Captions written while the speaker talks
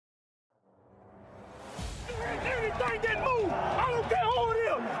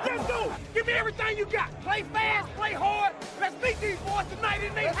Give me everything you got. Play fast, play hard. Let's beat these boys tonight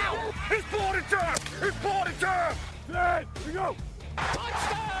in their house. It's party time. It's party time. Here we go.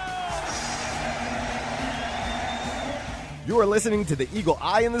 Touchdown! You are listening to the Eagle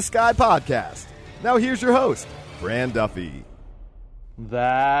Eye in the Sky podcast. Now here's your host, Fran Duffy.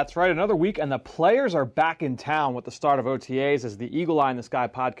 That's right. Another week, and the players are back in town with the start of OTAs as the Eagle Eye in the Sky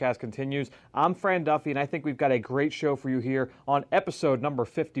podcast continues. I'm Fran Duffy, and I think we've got a great show for you here on episode number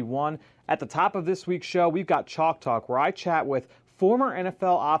 51. At the top of this week's show, we've got Chalk Talk, where I chat with former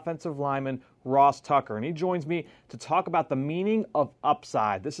NFL offensive lineman Ross Tucker, and he joins me to talk about the meaning of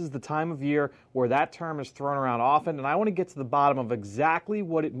upside. This is the time of year where that term is thrown around often, and I want to get to the bottom of exactly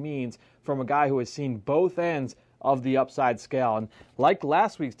what it means from a guy who has seen both ends of the upside scale. And like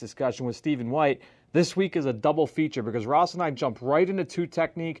last week's discussion with Stephen White, this week is a double feature because Ross and I jump right into two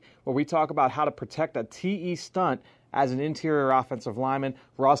technique where we talk about how to protect a TE stunt as an interior offensive lineman.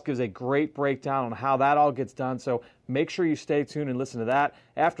 Ross gives a great breakdown on how that all gets done, so make sure you stay tuned and listen to that.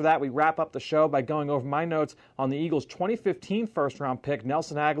 After that, we wrap up the show by going over my notes on the Eagles' 2015 first-round pick,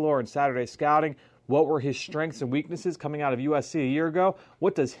 Nelson Agholor, in Saturday Scouting. What were his strengths and weaknesses coming out of USC a year ago?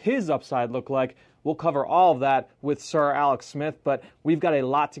 What does his upside look like? We'll cover all of that with Sir Alex Smith, but we've got a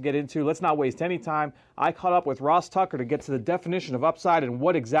lot to get into. Let's not waste any time. I caught up with Ross Tucker to get to the definition of upside and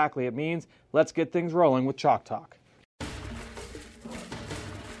what exactly it means. Let's get things rolling with Chalk Talk.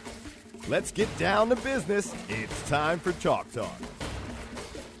 Let's get down to business. It's time for Chalk Talk.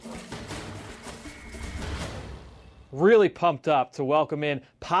 Really pumped up to welcome in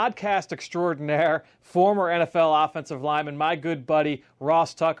podcast extraordinaire, former NFL offensive lineman, my good buddy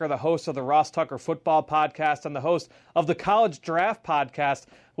Ross Tucker, the host of the Ross Tucker Football Podcast and the host of the College Draft Podcast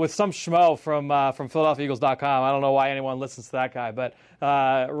with some schmo from PhiladelphiaEagles.com. I don't know why anyone listens to that guy, but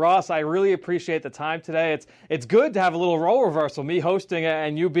Ross, I really appreciate the time today. It's good to have a little role reversal, me hosting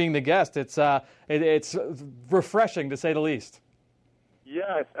and you being the guest. It's refreshing to say the least.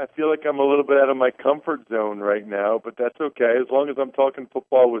 Yeah, I feel like I'm a little bit out of my comfort zone right now, but that's okay. As long as I'm talking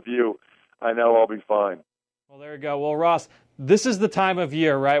football with you, I know I'll be fine. Well, there you go. Well, Ross, this is the time of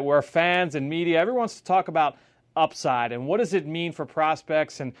year, right, where fans and media, everyone wants to talk about upside and what does it mean for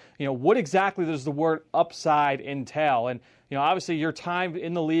prospects and, what exactly does the word upside entail? And, obviously your time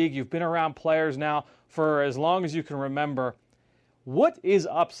in the league, you've been around players now for as long as you can remember. What is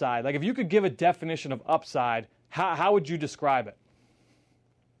upside? Like, if you could give a definition of upside, how would you describe it?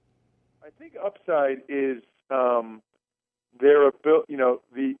 I think upside is their ability,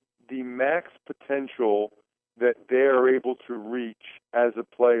 the max potential that they are able to reach as a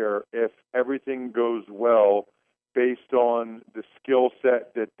player if everything goes well based on the skill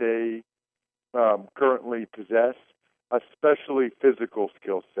set that they currently possess, especially physical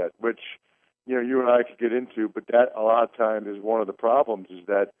skill set, which, you and I could get into, but that a lot of times is one of the problems is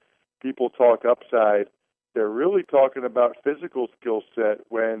that people talk upside. They're really talking about physical skill set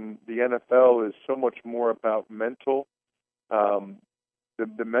when the NFL is so much more about mental,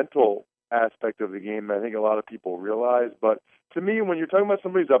 the mental aspect of the game. I think a lot of people realize. But to me, when you're talking about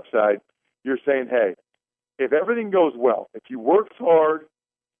somebody's upside, you're saying, hey, if everything goes well, if he works hard,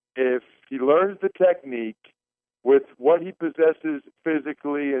 if he learns the technique with what he possesses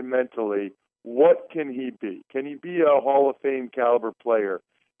physically and mentally, what can he be? Can he be a Hall of Fame caliber player?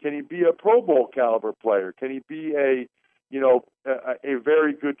 Can he be a Pro Bowl caliber player? Can he be a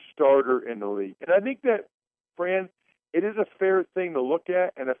very good starter in the league? And I think that, Fran, it is a fair thing to look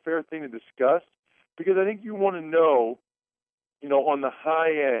at and a fair thing to discuss because I think you want to know, on the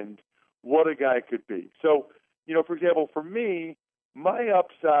high end, what a guy could be. So, for example, for me, my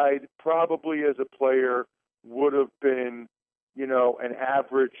upside probably as a player would have been, an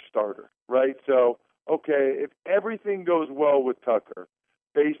average starter, right? So, okay, if everything goes well with Tucker,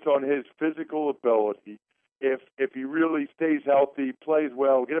 based on his physical ability, if he really stays healthy, plays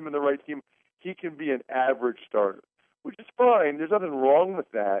well, get him in the right team, he can be an average starter, which is fine. There's nothing wrong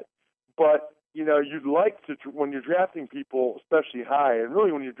with that. But, you'd like to, when you're drafting people, especially high, and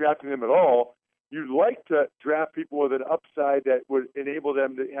really when you're drafting them at all, you'd like to draft people with an upside that would enable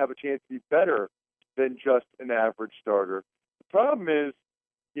them to have a chance to be better than just an average starter. The problem is,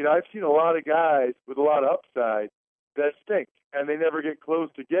 I've seen a lot of guys with a lot of upside that stink, and they never get close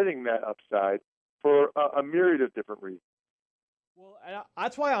to getting that upside for a myriad of different reasons. Well,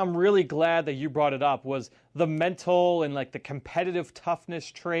 that's why I'm really glad that you brought it up, was the mental and like the competitive toughness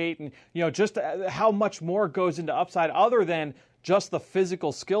trait and, just how much more goes into upside other than just the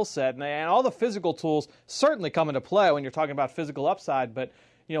physical skill set. And all the physical tools certainly come into play when you're talking about physical upside. But,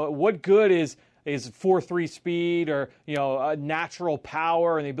 what good is his 4.3 speed or, natural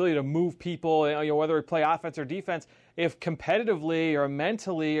power and the ability to move people, whether we play offense or defense, if competitively or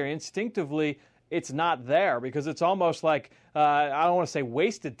mentally or instinctively it's not there, because it's almost like, I don't want to say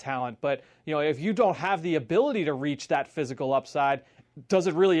wasted talent, but, if you don't have the ability to reach that physical upside, does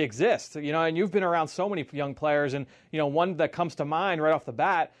it really exist? And you've been around so many young players, and, one that comes to mind right off the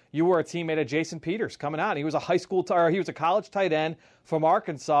bat, you were a teammate of Jason Peters coming out. He was a college tight end from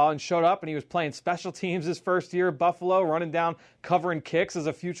Arkansas and showed up, and he was playing special teams his first year at Buffalo, running down, covering kicks as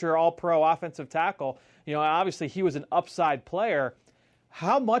a future all-pro offensive tackle. Obviously he was an upside player.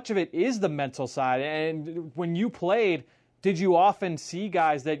 How much of it is the mental side? And when you played, did you often see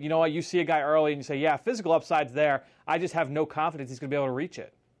guys that, you see a guy early and you say, yeah, physical upside's there, I just have no confidence he's going to be able to reach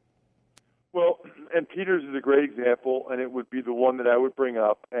it? Well, and Peters is a great example, and it would be the one that I would bring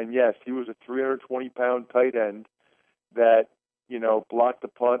up. And yes, he was a 320-pound tight end that, blocked the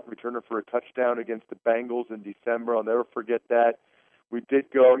punt, returned it for a touchdown against the Bengals in December. I'll never forget that. We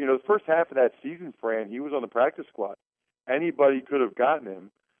did go, the first half of that season, Fran, he was on the practice squad. Anybody could have gotten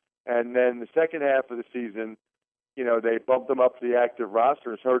him. And then the second half of the season, they bumped him up to the active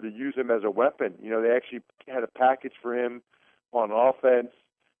roster and started to use him as a weapon. They actually had a package for him on offense.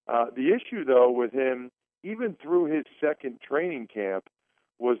 The issue, though, with him, even through his second training camp,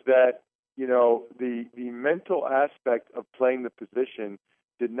 was that, the mental aspect of playing the position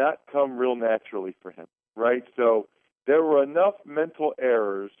did not come real naturally for him, right? So there were enough mental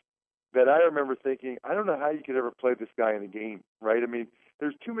errors that I remember thinking, I don't know how you could ever play this guy in a game, right? I mean,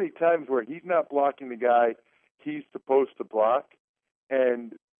 there's too many times where he's not blocking the guy he's supposed to block,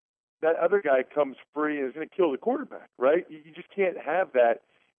 and that other guy comes free and is going to kill the quarterback, right? You just can't have that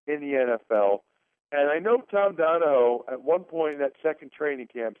in the NFL. And I know Tom Donahoe at one point in that second training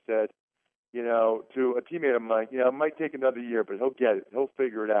camp said, to a teammate of mine, it might take another year, but he'll get it. He'll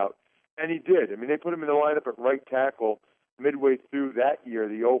figure it out. And he did. I mean, they put him in the lineup at right tackle midway through that year,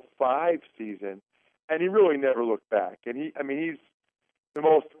 the 2005 season, and he really never looked back. And he's the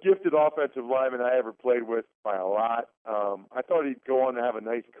most gifted offensive lineman I ever played with by a lot. I thought he'd go on to have a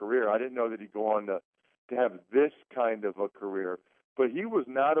nice career. I didn't know that he'd go on to have this kind of a career. But he was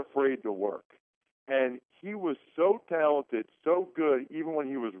not afraid to work. And he was so talented, so good, even when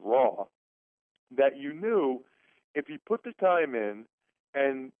he was raw, that you knew if he put the time in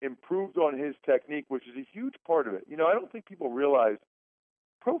and improved on his technique, which is a huge part of it. I don't think people realize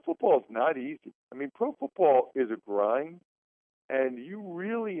pro football is not easy. I mean, pro football is a grind, and you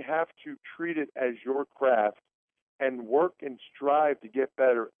really have to treat it as your craft and work and strive to get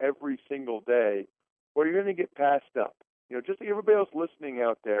better every single day, or you're going to get passed up. Just like everybody else listening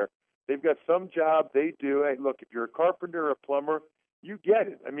out there, they've got some job they do. Hey, look, if you're a carpenter or a plumber, you get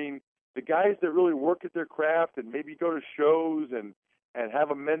it. I mean, the guys that really work at their craft and maybe go to shows and have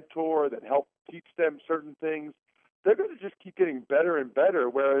a mentor that helps teach them certain things, they're going to just keep getting better and better.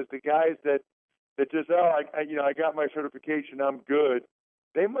 Whereas the guys that just, I got my certification, I'm good,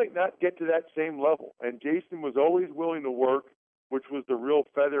 they might not get to that same level. And Jason was always willing to work, which was the real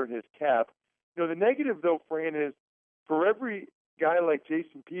feather in his cap. The negative, though, Fran, is for every guy like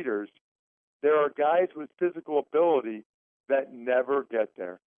Jason Peters, there are guys with physical ability that never get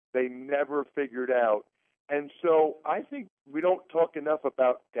there. They never figured out. And so I think we don't talk enough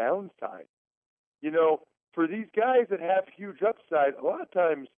about downside. For these guys that have huge upside, a lot of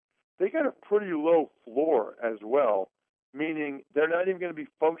times they got a pretty low floor as well, meaning they're not even going to be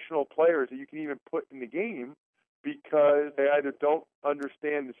functional players that you can even put in the game because they either don't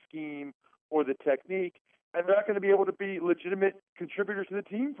understand the scheme or the technique, and they're not going to be able to be legitimate contributors to the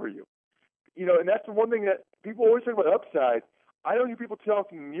team for you. And that's the one thing that people always talk about upside. I don't hear people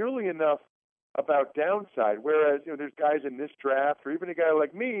talking nearly enough about downside, whereas, there's guys in this draft, or even a guy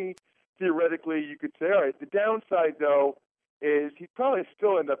like me, theoretically, you could say, all right, the downside, though, is he'd probably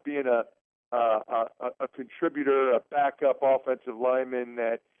still end up being a contributor, a backup offensive lineman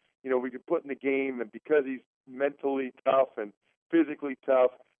that, we could put in the game, and because he's mentally tough and physically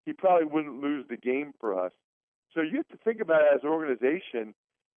tough, he probably wouldn't lose the game for us. So you have to think about it as an organization,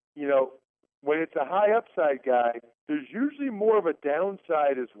 when it's a high upside guy, there's usually more of a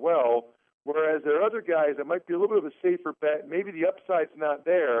downside as well, whereas there are other guys that might be a little bit of a safer bet. Maybe the upside's not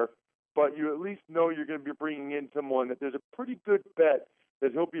there, but you at least know you're going to be bringing in someone that there's a pretty good bet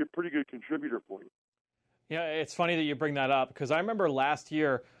that he'll be a pretty good contributor for you. Yeah, it's funny that you bring that up, because I remember last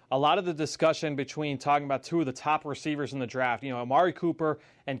year a lot of the discussion between talking about two of the top receivers in the draft, Amari Cooper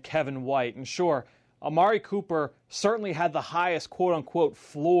and Kevin White. And sure, Amari Cooper certainly had the highest quote-unquote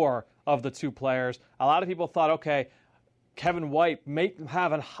floor of the two players. A lot of people thought, okay, Kevin White may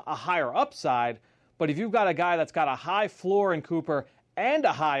have a higher upside, but if you've got a guy that's got a high floor in Cooper and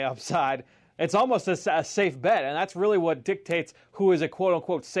a high upside, it's almost a safe bet, and that's really what dictates who is a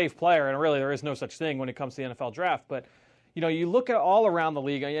quote-unquote safe player, and really there is no such thing when it comes to the NFL draft. But, you look at all around the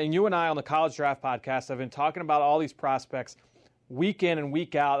league, and you and I on the College Draft Podcast have been talking about all these prospects week in and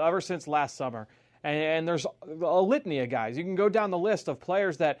week out ever since last summer. And there's a litany of guys. You can go down the list of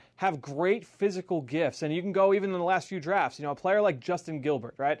players that have great physical gifts, and you can go even in the last few drafts. A player like Justin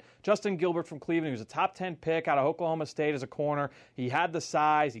Gilbert, right? Justin Gilbert from Cleveland, he was a top 10 pick out of Oklahoma State as a corner. He had the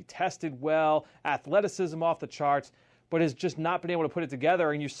size, he tested well, athleticism off the charts, but has just not been able to put it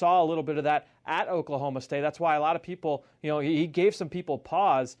together. And you saw a little bit of that at Oklahoma State. That's why a lot of people, he gave some people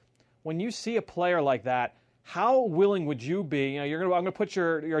pause. When you see a player like that, how willing would you be? I'm going to put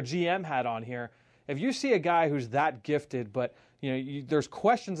your GM hat on here. If you see a guy who's that gifted, but there's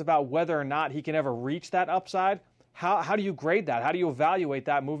questions about whether or not he can ever reach that upside, how do you grade that? How do you evaluate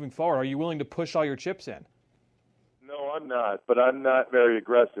that moving forward? Are you willing to push all your chips in? No, I'm not, but I'm not very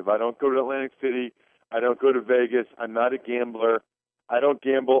aggressive. I don't go to Atlantic City. I don't go to Vegas. I'm not a gambler. I don't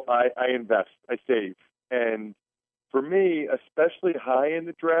gamble. I invest. I save. And for me, especially high in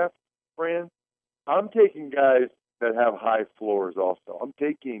the draft, Fran, I'm taking guys that have high floors also. I'm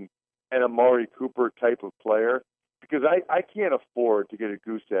taking an Amari Cooper type of player, because I can't afford to get a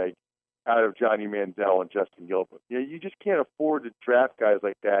goose egg out of Johnny Manziel and Justin Gilbert. You just can't afford to draft guys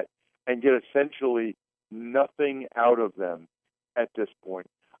like that and get essentially nothing out of them at this point.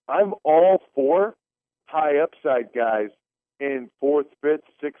 I'm all for high upside guys in 4th, 5th,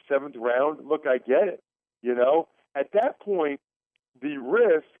 6th, 7th round. Look, I get it. At that point, the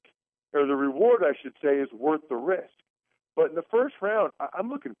risk, or the reward, I should say, is worth the risk. But in the first round, I'm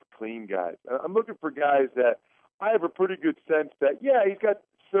looking for clean guys. I'm looking for guys that I have a pretty good sense that, yeah, he's got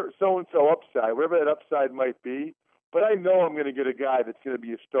so-and-so upside, whatever that upside might be, but I know I'm going to get a guy that's going to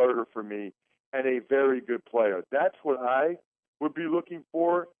be a starter for me and a very good player. That's what I would be looking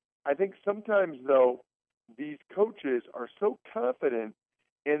for. I think sometimes, though, these coaches are so confident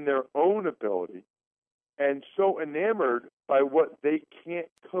in their own ability and so enamored by what they can't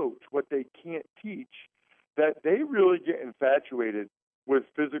coach, what they can't teach, that they really get infatuated with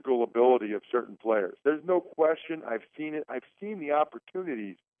physical ability of certain players. There's no question. I've seen it. I've seen the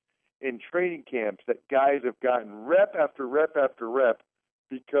opportunities in training camps that guys have gotten rep after rep after rep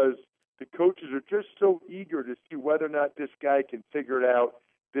because the coaches are just so eager to see whether or not this guy can figure it out,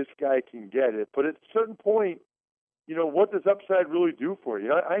 this guy can get it. But at a certain point, what does upside really do for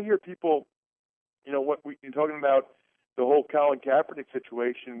you? I hear people, what we've been talking about, the whole Colin Kaepernick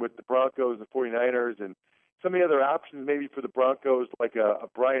situation with the Broncos, the 49ers, and some of the other options maybe for the Broncos, like a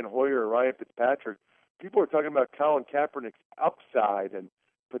Brian Hoyer or Ryan Fitzpatrick. People are talking about Colin Kaepernick's upside and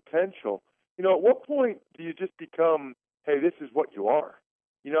potential. At what point do you just become, hey, this is what you are?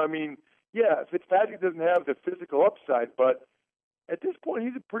 Yeah, Fitzpatrick doesn't have the physical upside, but at this point,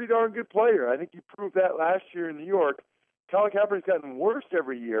 he's a pretty darn good player. I think he proved that last year in New York. Colin Kaepernick's gotten worse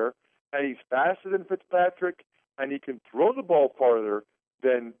every year, and he's faster than Fitzpatrick, and he can throw the ball farther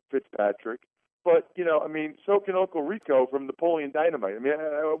than Fitzpatrick. But, so can Uncle Rico from Napoleon Dynamite.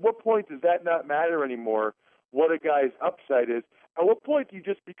 At what point does that not matter anymore, what a guy's upside is? At what point do you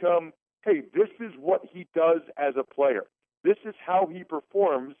just become, hey, this is what he does as a player. This is how he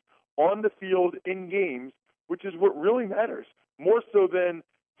performs on the field in games, which is what really matters, more so than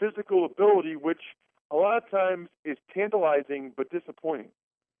physical ability, which a lot of times is tantalizing but disappointing.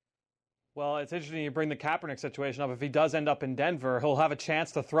 Well, it's interesting you bring the Kaepernick situation up. If he does end up in Denver, he'll have a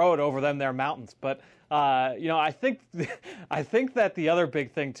chance to throw it over them their mountains. But, I think that the other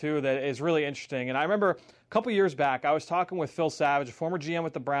big thing, too, that is really interesting, and I remember a couple years back, I was talking with Phil Savage, a former GM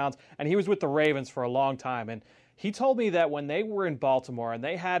with the Browns, and he was with the Ravens for a long time. And he told me that when they were in Baltimore and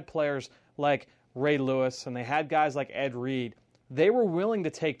they had players like Ray Lewis and they had guys like Ed Reed, they were willing to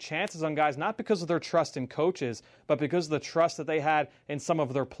take chances on guys, not because of their trust in coaches, but because of the trust that they had in some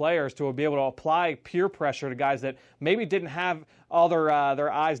of their players to be able to apply peer pressure to guys that maybe didn't have all their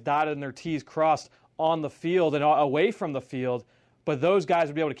I's dotted and their T's crossed on the field and away from the field, but those guys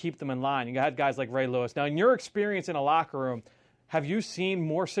would be able to keep them in line. You had guys like Ray Lewis. Now, in your experience in a locker room, have you seen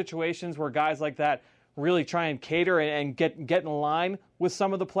more situations where guys like that really try and cater and get in line with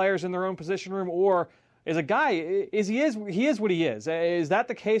some of the players in their own position room, or is a guy, he is what he is? Is that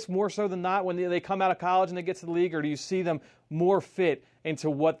the case more so than not when they come out of college and they get to the league, or do you see them more fit into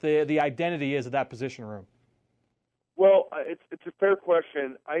what the identity is of that position room? Well, it's a fair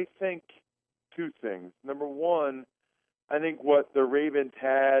question. I think two things. Number one, I think what the Ravens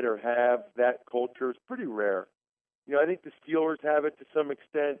had or have, that culture, is pretty rare. I think the Steelers have it to some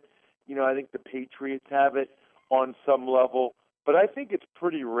extent. I think the Patriots have it on some level. But I think it's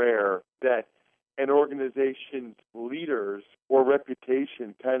pretty rare that an organization's leaders or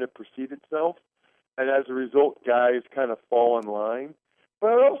reputation kind of precede itself, and as a result, guys kind of fall in line.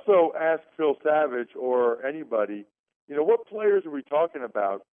 But I'd also ask Phil Savage or anybody, what players are we talking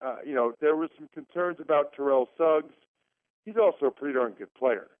about? There was some concerns about Terrell Suggs. He's also a pretty darn good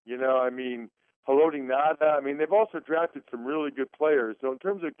player. Haloti Ngata. They've also drafted some really good players. So in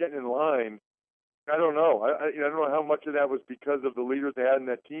terms of getting in line, I don't know. I don't know how much of that was because of the leaders they had in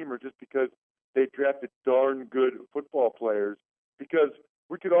that team or just because they drafted darn good football players. Because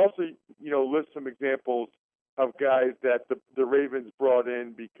we could also, list some examples of guys that the Ravens brought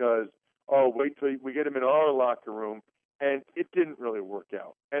in because, wait till we get them in our locker room, and it didn't really work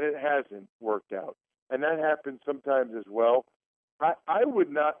out, and it hasn't worked out. And that happens sometimes as well. I would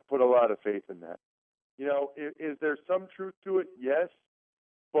not put a lot of faith in that. Is there some truth to it? Yes.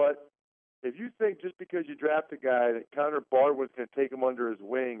 But if you think just because you draft a guy that Connor Barwin's going to take him under his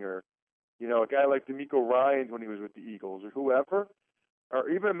wing, or, a guy like DeMeco Ryans when he was with the Eagles, or whoever, or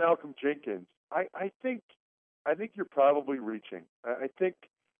even Malcolm Jenkins, I think you're probably reaching. I think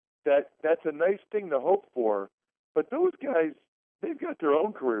that's a nice thing to hope for. But those guys, they've got their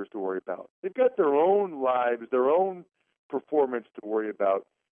own careers to worry about. They've got their own lives, their own performance to worry about.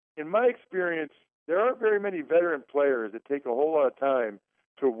 In my experience, there aren't very many veteran players that take a whole lot of time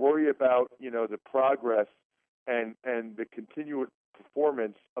to worry about, the progress and the continued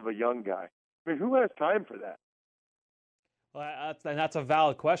performance of a young guy. Who has time for that? Well, that's a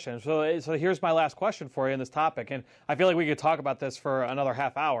valid question. So here's my last question for you in this topic, and I feel like we could talk about this for another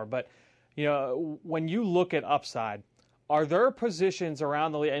half hour. But when you look at upside, are there positions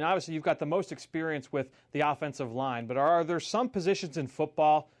around the league, and obviously you've got the most experience with the offensive line, but are there some positions in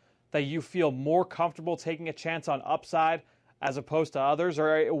football that you feel more comfortable taking a chance on upside as opposed to others,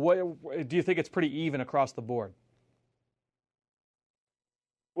 or do you think it's pretty even across the board?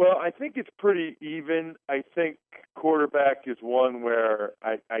 Well, I think it's pretty even. I think quarterback is one where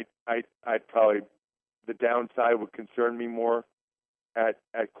I'd probably, the downside would concern me more at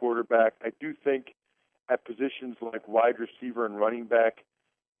quarterback. I do think at positions like wide receiver and running back,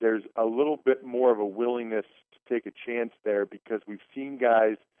 there's a little bit more of a willingness to take a chance there because we've seen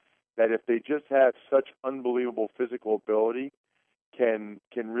guys that if they just have such unbelievable physical ability can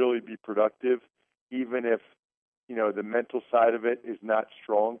really be productive, even if, the mental side of it is not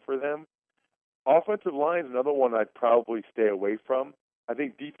strong for them. Offensive line is another one I'd probably stay away from. I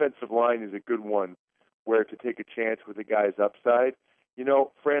think defensive line is a good one where to take a chance with a guy's upside.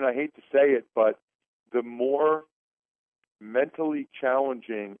 Fran, I hate to say it, but the more mentally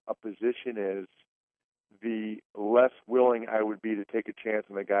challenging a position is, the less willing I would be to take a chance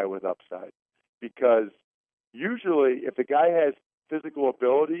on a guy with upside. Because usually if a guy has physical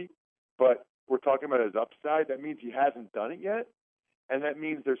ability, but we're talking about his upside, that means he hasn't done it yet. And that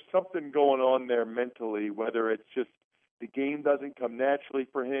means there's something going on there mentally, whether it's just the game doesn't come naturally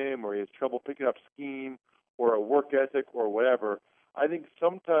for him or he has trouble picking up scheme or a work ethic or whatever. I think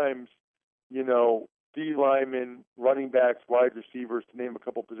sometimes, D linemen, running backs, wide receivers, to name a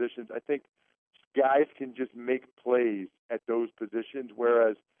couple positions, I think guys can just make plays at those positions,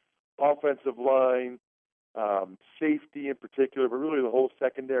 whereas offensive line, safety in particular, but really the whole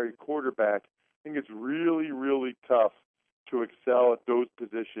secondary quarterback, I think it's really, really tough to excel at those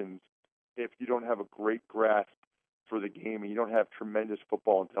positions if you don't have a great grasp for the game and you don't have tremendous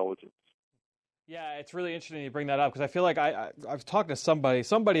football intelligence. Yeah, it's really interesting you bring that up because I feel like I was talking to somebody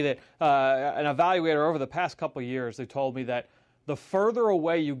that an evaluator over the past couple of years. They told me that the further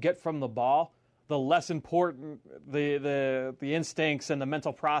away you get from the ball, the less important the instincts and the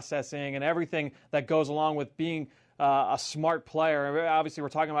mental processing and everything that goes along with being a smart player. Obviously, we're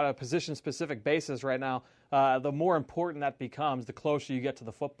talking about a position-specific basis right now. The more important that becomes, the closer you get to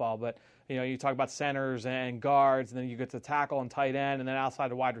the football. But you talk about centers and guards, and then you get to tackle and tight end, and then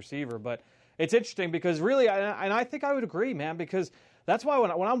outside the wide receiver. But it's interesting because really, and I think I would agree, man, because that's why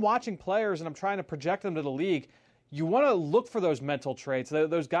when I'm watching players and I'm trying to project them to the league, you want to look for those mental traits,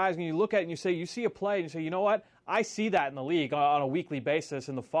 those guys, and you look at it and you see a play and you say, you know what, I see that in the league on a weekly basis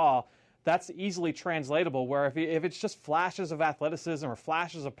in the fall. That's easily translatable, where if it's just flashes of athleticism or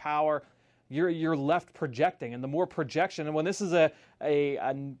flashes of power, you're left projecting. And the more projection, and when this is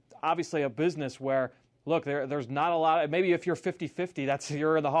obviously a business where, look, there's not a lot, maybe if you're 50-50,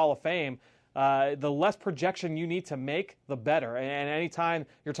 you're in the Hall of Fame, the less projection you need to make, the better. And anytime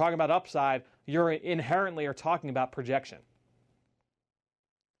you're talking about upside, you're inherently are talking about projection.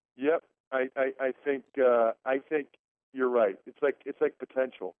 Yep, I think you're right. It's like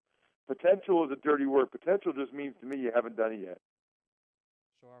potential. Potential is a dirty word. Potential just means to me you haven't done it yet.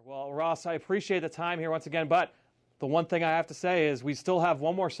 Sure. Well, Ross, I appreciate the time here once again, but the one thing I have to say is we still have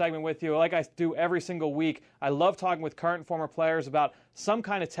one more segment with you, like I do every single week. I love talking with current and former players about some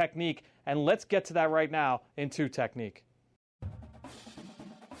kind of technique, and let's get to that right now in Two Technique.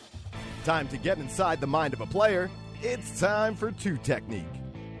 Time to get inside the mind of a player. It's time for Two Technique.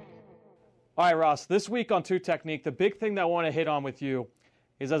 All right, Ross, this week on Two Technique, the big thing that I want to hit on with you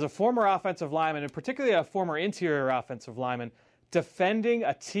is, as a former offensive lineman, and particularly a former interior offensive lineman, defending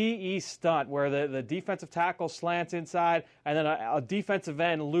a TE stunt where the defensive tackle slants inside and then a defensive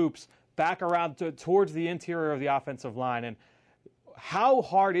end loops back around towards the interior of the offensive line. And how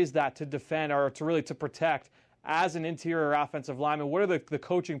hard is that to defend or to protect as an interior offensive lineman? What are the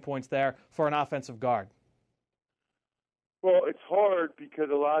coaching points there for an offensive guard? Well, it's hard because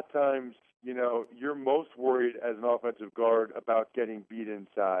a lot of times, you're most worried as an offensive guard about getting beat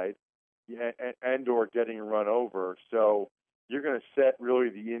inside and or getting run over. So you're going to set really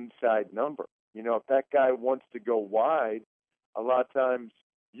the inside number. If that guy wants to go wide, a lot of times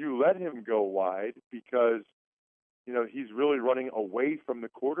you let him go wide because, he's really running away from the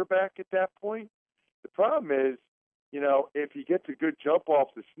quarterback at that point. The problem is, if he gets a good jump off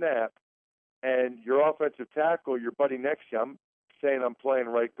the snap and your offensive tackle, your buddy next to you, I'm saying I'm playing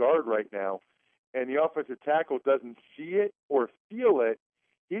right guard right now, and the offensive tackle doesn't see it or feel it,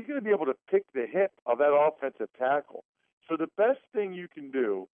 he's going to be able to pick the hip of that offensive tackle. So the best thing you can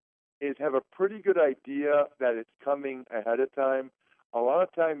do is have a pretty good idea that it's coming ahead of time. A lot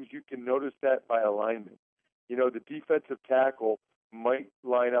of times you can notice that by alignment. The defensive tackle might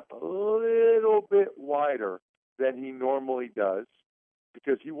line up a little bit wider than he normally does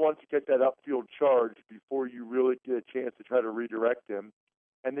because he wants to get that upfield charge before you really get a chance to try to redirect him.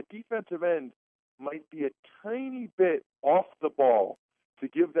 And the defensive end might be a tiny bit off the ball to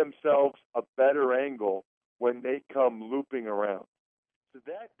give themselves a better angle when they come looping around. So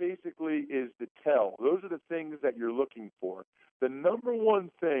that basically is the tell. Those are the things that you're looking for. The number one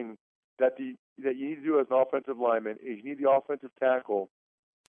thing that you need to do as an offensive lineman is you need the offensive tackle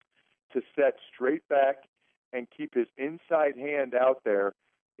to set straight back and keep his inside hand out there,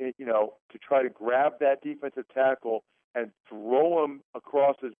 to try to grab that defensive tackle and throw him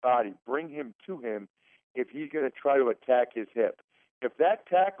across his body, bring him to him if he's going to try to attack his hip. If that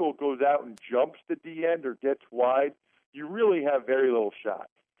tackle goes out and jumps the D end or gets wide, you really have very little shot.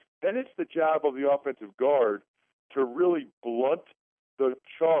 Then it's the job of the offensive guard to really blunt the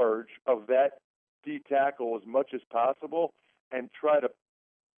charge of that D tackle as much as possible and try to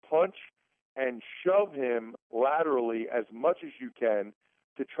punch and shove him laterally as much as you can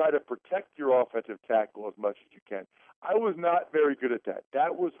to try to protect your offensive tackle as much as you can. I was not very good at that.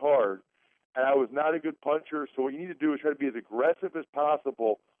 That was hard, and I was not a good puncher. So what you need to do is try to be as aggressive as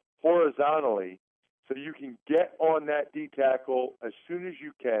possible horizontally so you can get on that D tackle as soon as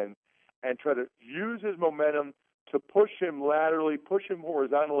you can and try to use his momentum to push him laterally, push him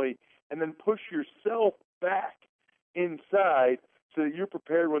horizontally, and then push yourself back inside so that you're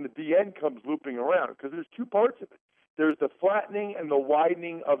prepared when the DN comes looping around. Because there's two parts of it. There's the flattening and the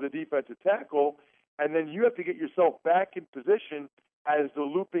widening of the defensive tackle, and then you have to get yourself back in position as the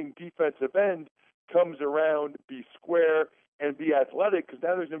looping defensive end comes around, be square, and be athletic, because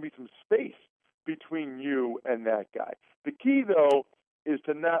now there's going to be some space between you and that guy. The key, though, is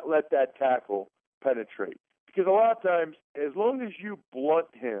to not let that tackle penetrate. Because a lot of times, as long as you blunt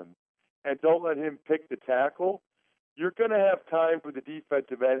him and don't let him pick the tackle, you're going to have time for the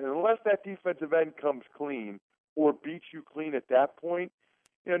defensive end. And unless that defensive end comes clean or beats you clean at that point,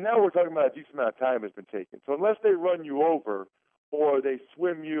 now we're talking about a decent amount of time has been taken. So unless they run you over or they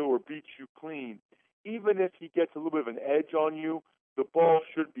swim you or beat you clean, even if he gets a little bit of an edge on you, the ball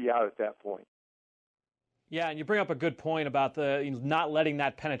should be out at that point. Yeah, and you bring up a good point about the not letting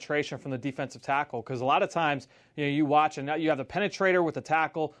that penetration from the defensive tackle, because a lot of times you watch and now you have the penetrator with the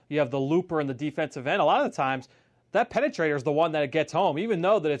tackle, you have the looper and the defensive end. A lot of the times that penetrator is the one that gets home, even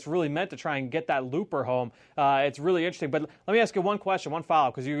though that it's really meant to try and get that looper home. It's really interesting. But let me ask you one question, one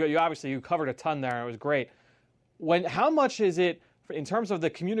follow-up, because you obviously covered a ton there and it was great. How much is it in terms of the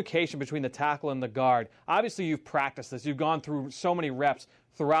communication between the tackle and the guard? Obviously you've practiced this, you've gone through so many reps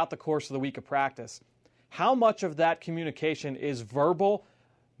throughout the course of the week of practice. How much of that communication is verbal,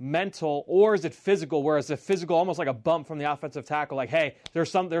 mental, or is it physical? Whereas the physical, almost like a bump from the offensive tackle, like, hey,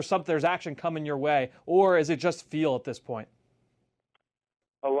 there's action coming your way, or is it just feel at this point?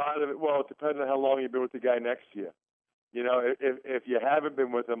 A lot of it. Well, it depends on how long you've been with the guy next to you. If you haven't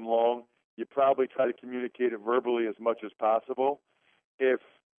been with him long, you probably try to communicate it verbally as much as possible. If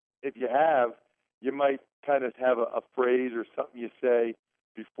you have, you might kind of have a phrase or something you say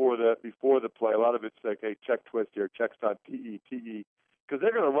before the play. A lot of it's like, hey, check twist here, check stunt, TE, because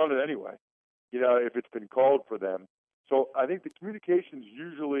they're going to run it anyway. if it's been called for them. So I think the communication's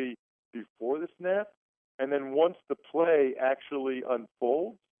usually before the snap, and then once the play actually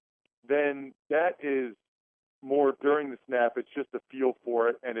unfolds, then that is more during the snap. It's just a feel for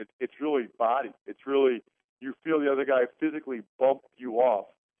it, and it's really body. It's really, you feel the other guy physically bump you off.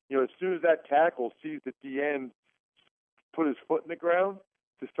 As soon as that tackle sees the DN put his foot in the ground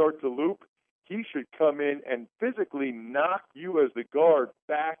to start to loop, he should come in and physically knock you as the guard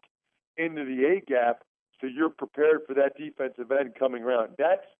back into the A-gap so you're prepared for that defensive end coming around.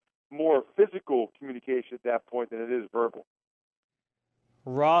 That's more physical communication at that point than it is verbal.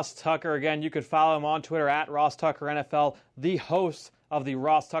 Ross Tucker, again, you could follow him on Twitter at Ross Tucker NFL, the host of the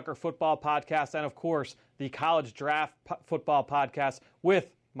Ross Tucker Football Podcast, and, of course, the College Draft Football Podcast with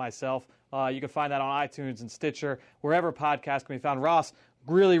myself. You can find that on iTunes and Stitcher, wherever podcasts can be found. Ross,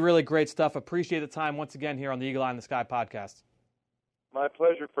 really, really great stuff. Appreciate the time once again here on the Eagle Eye in the Sky podcast. My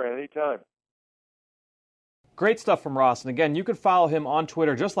pleasure, Fran. Anytime. Great stuff from Ross. And again, you can follow him on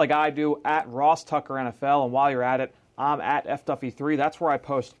Twitter just like I do, at Ross Tucker NFL. And while you're at it, I'm at FDuffy3. That's where I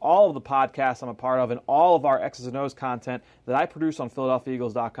post all of the podcasts I'm a part of and all of our X's and O's content that I produce on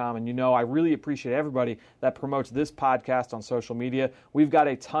PhiladelphiaEagles.com. And I really appreciate everybody that promotes this podcast on social media. We've got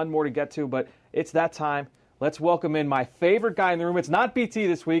a ton more to get to, but it's that time. Let's welcome in my favorite guy in the room. It's not BT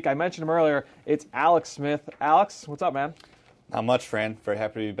this week. I mentioned him earlier. It's Alex Smith. Alex, what's up, man? Not much, Fran. Very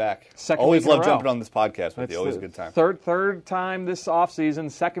happy to be back. Always love jumping on this podcast with you. Always a good time. Third time this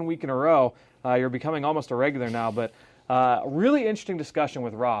offseason, second week in a row. You're becoming almost a regular now, but really interesting discussion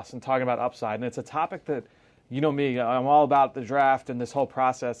with Ross and talking about upside. And it's a topic that, me, I'm all about the draft and this whole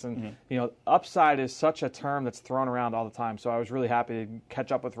process. And, upside is such a term that's thrown around all the time. So I was really happy to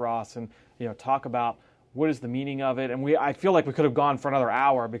catch up with Ross and, talk about what is the meaning of it. And I feel like we could have gone for another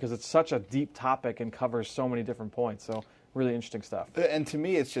hour because it's such a deep topic and covers so many different points. So really interesting stuff. And to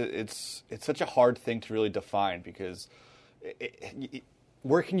me, it's such a hard thing to really define because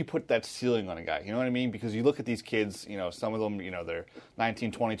where can you put that ceiling on a guy? You know what I mean? Because you look at these kids, some of them, they're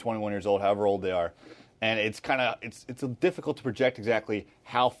 19, 20, 21 years old, however old they are. And it's it's difficult to project exactly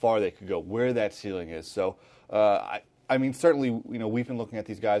how far they could go, where that ceiling is. So, certainly, we've been looking at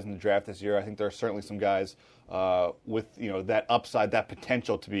these guys in the draft this year. I think there are certainly some guys with, that upside, that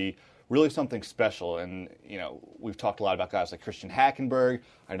potential to be really something special. And, we've talked a lot about guys like Christian Hackenberg.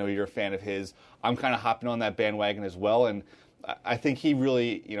 I know you're a fan of his. I'm kind of hopping on that bandwagon as well. And I think he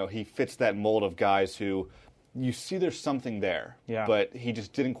really, he fits that mold of guys who you see there's something there. Yeah. But he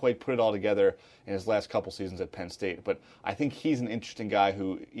just didn't quite put it all together in his last couple seasons at Penn State. But I think he's an interesting guy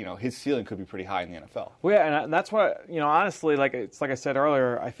who, his ceiling could be pretty high in the NFL. Well, yeah, and that's what, honestly, like I said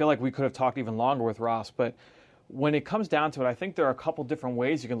earlier, I feel like we could have talked even longer with Ross. But when it comes down to it, I think there are a couple different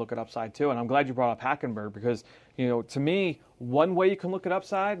ways you can look at upside too. And I'm glad you brought up Hackenberg because, to me, one way you can look at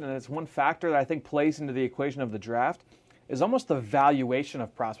upside, and it's one factor that I think plays into the equation of the draft, is almost the valuation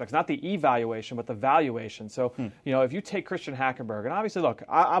of prospects, not the evaluation, but the valuation. So, if you take Christian Hackenberg, and obviously, look,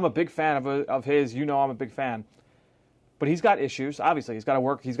 I'm a big fan of his. I'm a big fan, but he's got issues. Obviously, he's got to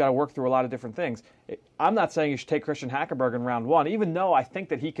work through a lot of different things. I'm not saying you should take Christian Hackenberg in round one, even though I think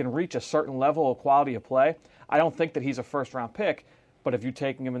that he can reach a certain level of quality of play. I don't think that he's a first-round pick, but if you're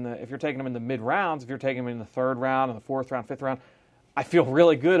taking him in the mid rounds, if you're taking him in the third round, and the fourth round, fifth round, I feel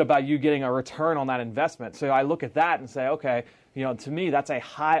really good about you getting a return on that investment. So I look at that and say, okay, to me that's a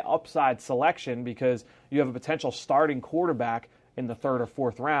high upside selection because you have a potential starting quarterback in the third or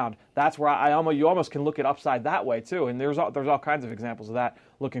fourth round. That's where you almost can look at upside that way too. And there's all kinds of examples of that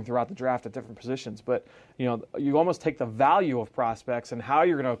looking throughout the draft at different positions. But you almost take the value of prospects and how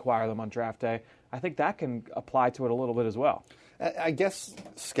you're going to acquire them on draft day. I think that can apply to it a little bit as well. I guess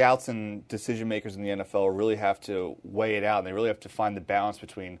scouts and decision makers in the NFL really have to weigh it out, and they really have to find the balance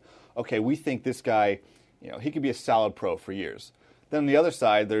between, okay, we think this guy, he could be a solid pro for years. Then on the other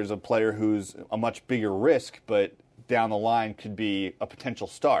side, there's a player who's a much bigger risk, but down the line could be a potential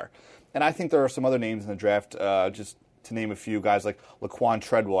star. And I think there are some other names in the draft, just to name a few, guys like Laquan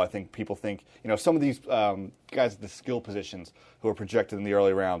Treadwell. I think people think, some of these guys at the skill positions who are projected in the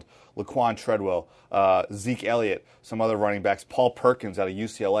early round, Laquan Treadwell, Zeke Elliott, some other running backs, Paul Perkins out of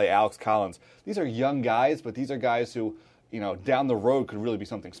UCLA, Alex Collins. These are young guys, but these are guys who, down the road could really be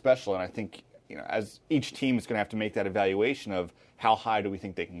something special. And I think, as each team is going to have to make that evaluation of how high do we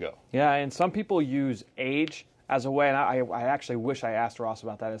think they can go. Yeah, and some people use age as a way, and I actually wish I asked Ross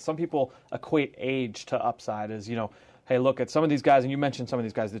about that, is some people equate age to upside as, hey, look at some of these guys, and you mentioned some of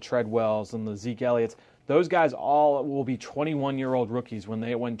these guys, the Treadwells and the Zeke Elliott's. Those guys all will be 21-year-old rookies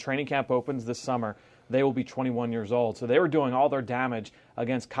when training camp opens this summer. They will be 21 years old. So they were doing all their damage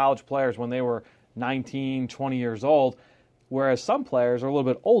against college players when they were 19, 20 years old. whereas some players are a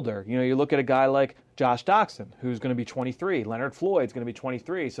little bit older. You know, you look at a guy like Josh Doxson, who's going to be 23. Leonard Floyd's going to be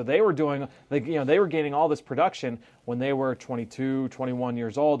 23. So they were they were gaining all this production when they were 22, 21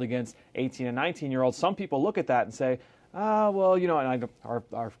 years old against 18 and 19-year-olds. Some people look at that and say, well, you know, and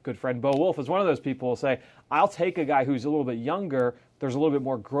our good friend Bo Wolf is one of those people who will say, I'll take a guy who's a little bit younger. There's a little bit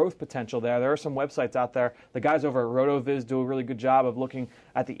more growth potential there. There are some websites out there. The guys over at RotoViz do a really good job of looking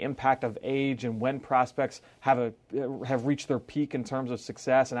at the impact of age and when prospects have reached their peak in terms of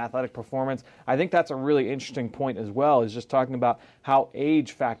success and athletic performance. I think that's a really interesting point as well, is just talking about how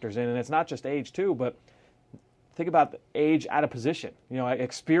age factors in. And it's not just age, too, but think about the age at a position, you know,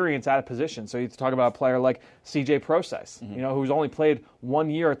 experience at a position. So you talk about a player like C.J. Prosise, you know, who's only played 1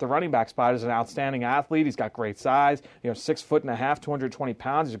 year at the running back spot, is an outstanding athlete. He's got great size, 6'1", 220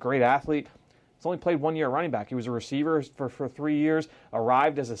 pounds. He's a great athlete. He's only played 1 year running back. He was a receiver for 3 years,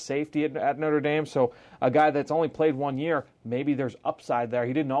 arrived as a safety at Notre Dame. So a guy that's only played 1 year, maybe there's upside there.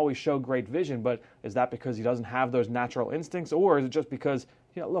 He didn't always show great vision, but is that because he doesn't have those natural instincts, or is it just because,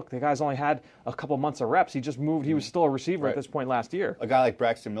 look, the guy's only had a couple months of reps. He just moved. He was still a receiver at this point last year. A guy like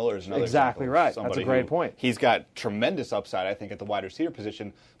Braxton Miller is another exactly example. Right. That's a great point. He's got tremendous upside, I think, at the wide receiver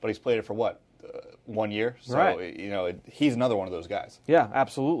position, but he's played it for what? 1 year? So, right. He's another one of those guys. Yeah,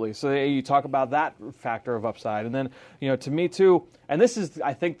 absolutely. So you talk about that factor of upside. And then, to me, too, and this is,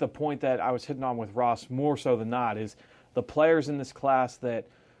 I think, the point that I was hitting on with Ross more so than not, is the players in this class that,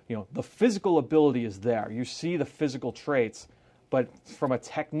 the physical ability is there. You see the physical traits, but from a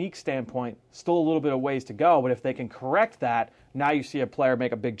technique standpoint, still a little bit of ways to go. But if they can correct that, now you see a player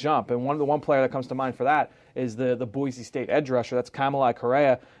make a big jump. And one player that comes to mind for that is the Boise State edge rusher. That's Kamalei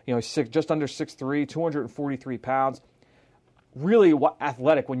Correa. He's just under 6'3", 243 pounds. Really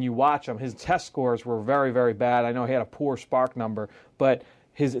athletic when you watch him. His test scores were very, very bad. I know he had a poor SPARQ number, but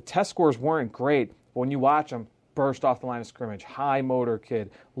his test scores weren't great. But when you watch him, burst off the line of scrimmage, high motor kid,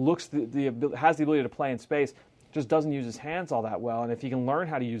 has the ability to play in space, just doesn't use his hands all that well. And if he can learn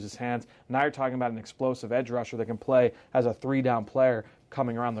how to use his hands, now you're talking about an explosive edge rusher that can play as a 3-down player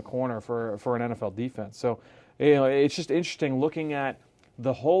coming around the corner for an NFL defense. So, it's just interesting looking at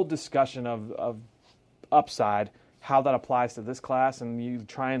the whole discussion of upside, how that applies to this class, and you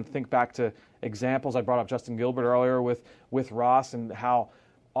try and think back to examples. I brought up Justin Gilbert earlier with Ross, and how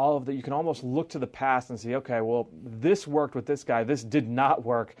all of that, you can almost look to the past and see, okay, well, this worked with this guy. This did not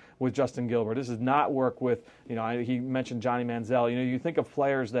work with Justin Gilbert. This did not work with, he mentioned Johnny Manziel. You think of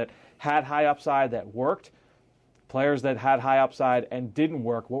players that had high upside that worked, players that had high upside and didn't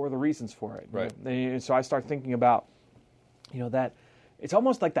work. What were the reasons for it? Right. And so I start thinking about, that it's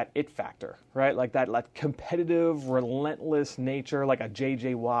almost like that it factor, right? Like that competitive, relentless nature, like a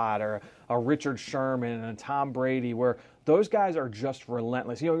J.J. Watt or a Richard Sherman and a Tom Brady, where those guys are just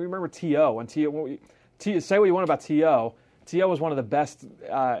relentless. You remember T.O. and T.O. Say what you want about T.O. T.O. was one of the best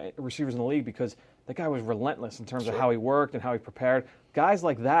receivers in the league because the guy was relentless in terms of how he worked and how he prepared. Guys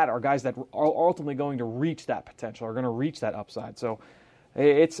like that are guys that are ultimately going to reach that potential, are going to reach that upside. So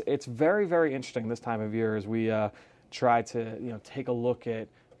it's very, very interesting this time of year as we try to take a look at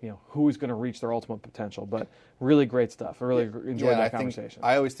who's going to reach their ultimate potential. But really great stuff. I really enjoyed that conversation.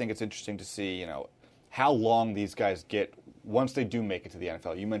 I always think it's interesting to see how long these guys get once they do make it to the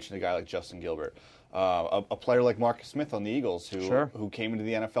NFL. You mentioned a guy like Justin Gilbert, a player like Marcus Smith on the Eagles, who came into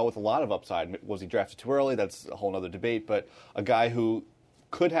the NFL with a lot of upside. Was he drafted too early? That's a whole other debate. But a guy who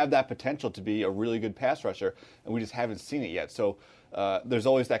could have that potential to be a really good pass rusher, and we just haven't seen it yet. So there's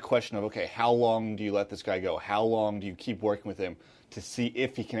always that question of, okay, how long do you let this guy go? How long do you keep working with him to see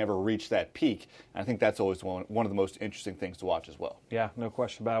if he can ever reach that peak? And I think that's always one of the most interesting things to watch as well. Yeah, no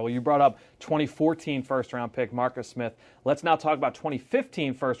question about it. Well, you brought up 2014 first-round pick Marcus Smith. Let's now talk about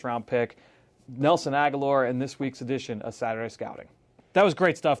 2015 first-round pick Nelson Agholor in this week's edition of Saturday Scouting. That was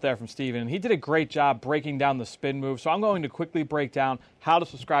great stuff there from Steven. He did a great job breaking down the spin move. So I'm going to quickly break down how to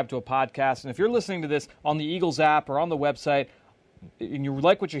subscribe to a podcast. And if you're listening to this on the Eagles app or on the website, and you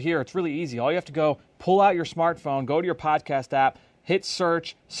like what you hear, it's really easy. All you have to go, pull out your smartphone, go to your podcast app, hit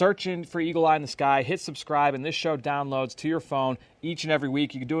search in for Eagle Eye in the Sky, hit subscribe, and this show downloads to your phone each and every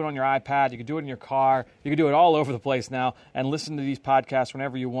week. You can do it on your iPad. You can do it in your car. You can do it all over the place now and listen to these podcasts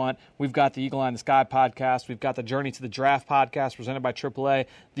whenever you want. We've got the Eagle Eye in the Sky podcast. We've got the Journey to the Draft podcast presented by AAA.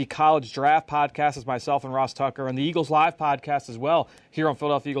 The College Draft podcast is myself and Ross Tucker, and the Eagles Live podcast as well here on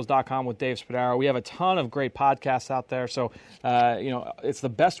PhiladelphiaEagles.com with Dave Spadaro. We have a ton of great podcasts out there, so it's the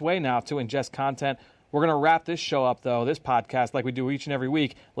best way now to ingest content. We're going to wrap this show up, though, this podcast, like we do each and every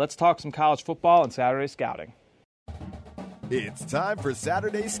week. Let's talk some college football and Saturday Scouting. It's time for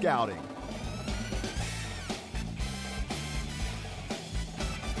Saturday Scouting.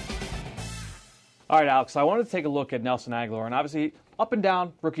 All right, Alex, I wanted to take a look at Nelson Agholor, and obviously up and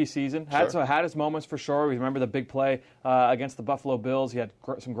down rookie season. Had his moments for sure. We remember the big play against the Buffalo Bills. He had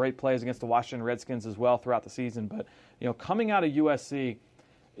some great plays against the Washington Redskins as well throughout the season. But, coming out of USC,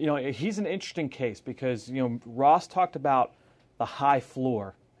 he's an interesting case because, Ross talked about the high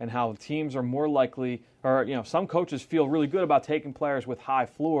floor and how teams are more likely, or, some coaches feel really good about taking players with high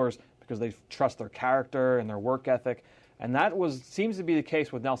floors because they trust their character and their work ethic. And that seems to be the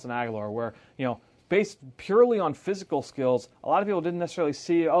case with Nelson Agholor, where, based purely on physical skills, a lot of people didn't necessarily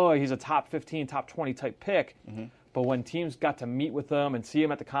see, he's a top 15, top 20 type pick. Mm-hmm. But when teams got to meet with him and see him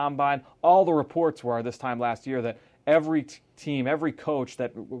at the Combine, all the reports were this time last year that every team, every coach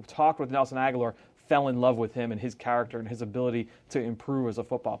that talked with Nelson Agholor fell in love with him and his character and his ability to improve as a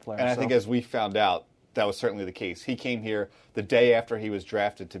football player. And I think as we found out, that was certainly the case. He came here the day after he was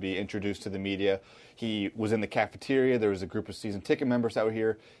drafted to be introduced to the media. He was in the cafeteria. There was a group of season ticket members that were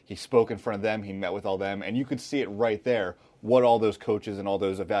here. He spoke in front of them. He met with all them. And you could see it right there, what all those coaches and all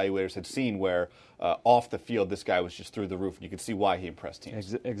those evaluators had seen, where off the field, this guy was just through the roof. And you could see why he impressed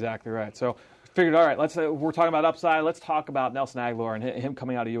teams. Exactly right. So figured, all right, we're talking about upside. Let's talk about Nelson Agholor and him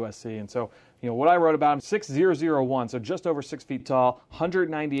coming out of USC. And so, what I wrote about him, 6'0", so just over 6 feet tall,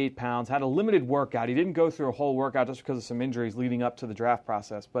 198 pounds, had a limited workout. He didn't go through a whole workout just because of some injuries leading up to the draft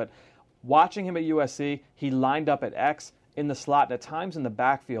process. But watching him at USC, he lined up at X, in the slot, and at times in the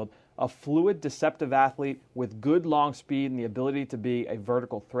backfield. A fluid, deceptive athlete with good long speed and the ability to be a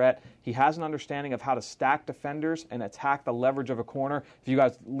vertical threat. He has an understanding of how to stack defenders and attack the leverage of a corner. If you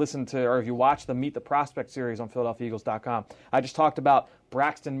guys listen to, or if you watch the Meet the Prospect series on PhiladelphiaEagles.com, I just talked about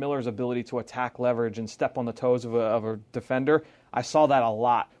Braxton Miller's ability to attack leverage and step on the toes of a defender. I saw that a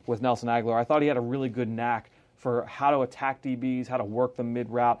lot with Nelson Agholor. I thought he had a really good knack for how to attack DBs, how to work them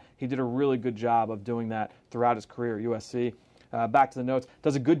mid-route. He did a really good job of doing that throughout his career at USC. Back to the notes,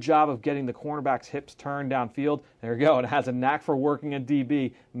 does a good job of getting the cornerback's hips turned downfield. There you go. And has a knack for working a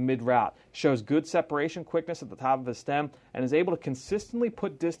DB mid-route. Shows good separation quickness at the top of his stem and is able to consistently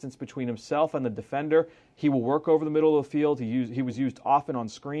put distance between himself and the defender. He will work over the middle of the field. He was used often on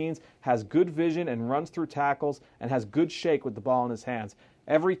screens, has good vision and runs through tackles, and has good shake with the ball in his hands.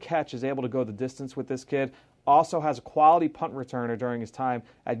 Every catch is able to go the distance with this kid. Also has a quality punt returner during his time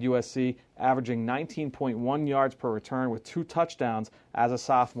at USC, averaging 19.1 yards per return with 2 touchdowns as a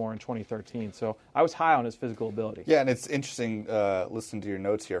sophomore in 2013. So I was high on his physical ability. Yeah, and it's interesting listening to your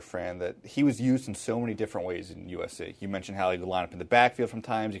notes here, Fran, that he was used in so many different ways in USC. You mentioned how he could line up in the backfield from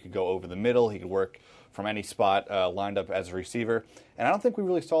times. He could go over the middle. He could work from any spot lined up as a receiver. And I don't think we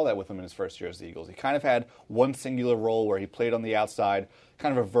really saw that with him in his first year as the Eagles. He kind of had one singular role where he played on the outside,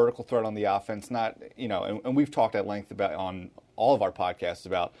 kind of a vertical threat on the offense. Not, and we've talked at length about on all of our podcasts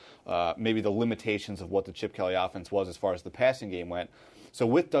about maybe the limitations of what the Chip Kelly offense was as far as the passing game went. So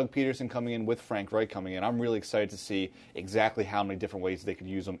with Doug Peterson coming in, with Frank Reich coming in, I'm really excited to see exactly how many different ways they could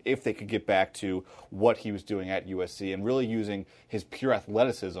use him if they could get back to what he was doing at USC and really using his pure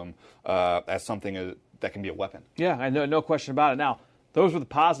athleticism as something that can be a weapon. Yeah, I know, no question about it. Now, those were the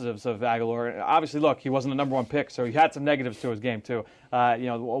positives of Agholor. Obviously, look, he wasn't the number one pick, so he had some negatives to his game too.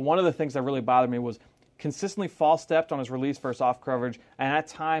 One of the things that really bothered me was consistently false stepped on his release versus off coverage, and at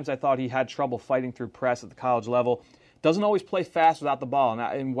times I thought he had trouble fighting through press at the college level. Doesn't always play fast without the ball.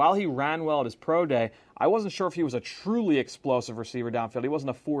 And while he ran well at his pro day, I wasn't sure if he was a truly explosive receiver downfield. He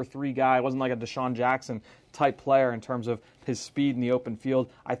wasn't a 4-3 guy. He wasn't like a Deshaun Jackson type player in terms of his speed in the open field.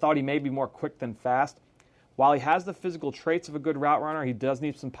 I thought he may be more quick than fast. While he has the physical traits of a good route runner, he does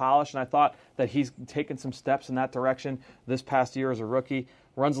need some polish, and I thought that he's taken some steps in that direction this past year as a rookie.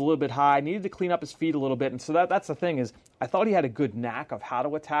 Runs a little bit high, needed to clean up his feet a little bit, and so that's the thing is I thought he had a good knack of how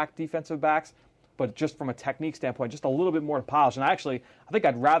to attack defensive backs, but just from a technique standpoint, just a little bit more to polish. And I think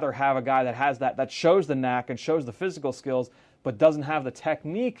I'd rather have a guy that has that shows the knack and shows the physical skills, but doesn't have the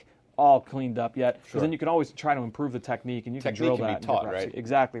technique all cleaned up yet. Because then you can always try to improve the technique, and you can drill that. Technique can be taught, right?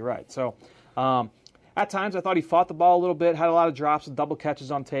 Exactly right. So at times I thought he fought the ball a little bit, had a lot of drops and double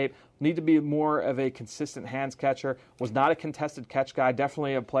catches on tape. Need to be more of a consistent hands catcher. Was not a contested catch guy.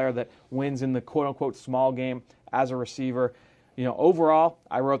 Definitely a player that wins in the quote-unquote small game as a receiver. Overall,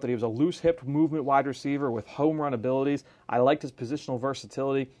 I wrote that he was a loose-hipped movement wide receiver with home run abilities. I liked his positional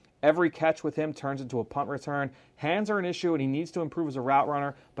versatility. Every catch with him turns into a punt return. Hands are an issue, and he needs to improve as a route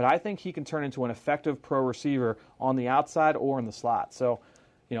runner, but I think he can turn into an effective pro receiver on the outside or in the slot. So,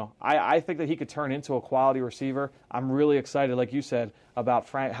 I think that he could turn into a quality receiver. I'm really excited, like you said, about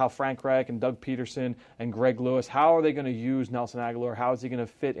how Frank Reich and Doug Peterson and Greg Lewis, how are they going to use Nelson Agholor? How is he going to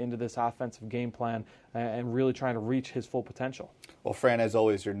fit into this offensive game plan and really trying to reach his full potential? Well, Fran, as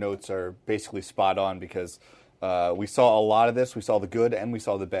always, your notes are basically spot on because We saw a lot of this. We saw the good and we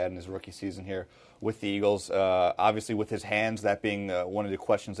saw the bad in his rookie season here with the Eagles. Obviously, with his hands, that being one of the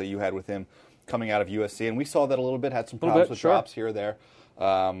questions that you had with him coming out of USC, and we saw that a little bit. Had some problems with drops here or there.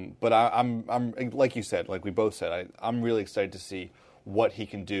 But I'm like you said, like we both said, I'm really excited to see what he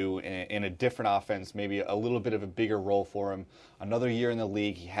can do in a different offense, maybe a little bit of a bigger role for him. Another year in the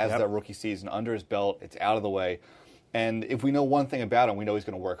league, he has that rookie season under his belt. It's out of the way. And if we know one thing about him, we know he's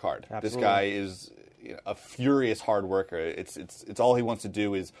going to work hard. Absolutely. This guy is a furious hard worker. It's all he wants to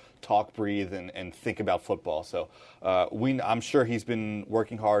do is talk, breathe, and think about football. So I'm sure he's been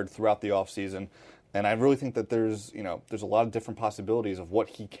working hard throughout the offseason. And I really think that there's a lot of different possibilities of what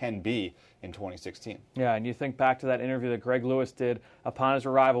he can be in 2016. Yeah, and you think back to that interview that Greg Lewis did upon his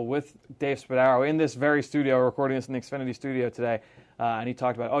arrival with Dave Spadaro in this very studio, recording this in the Xfinity studio today, and he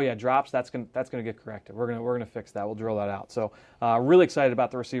talked about, drops, that's going to get corrected. We're gonna fix that. We'll drill that out. So really excited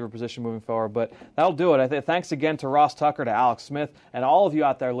about the receiver position moving forward. But that'll do it. Thanks again to Ross Tucker, to Alex Smith, and all of you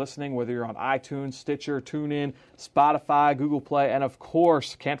out there listening, whether you're on iTunes, Stitcher, TuneIn, Spotify, Google Play, and of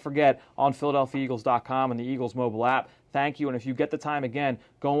course, can't forget, on PhiladelphiaEagles.com and the Eagles mobile app. Thank you, and if you get the time again,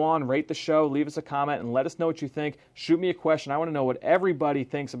 go on, rate the show, leave us a comment, and let us know what you think. Shoot me a question. I want to know what everybody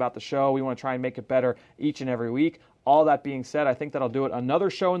thinks about the show. We want to try and make it better each and every week. All that being said, I think that'll do it. Another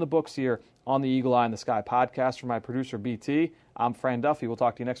show in the books here on the Eagle Eye in the Sky podcast. For my producer, BT, I'm Fran Duffy. We'll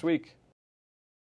talk to you next week.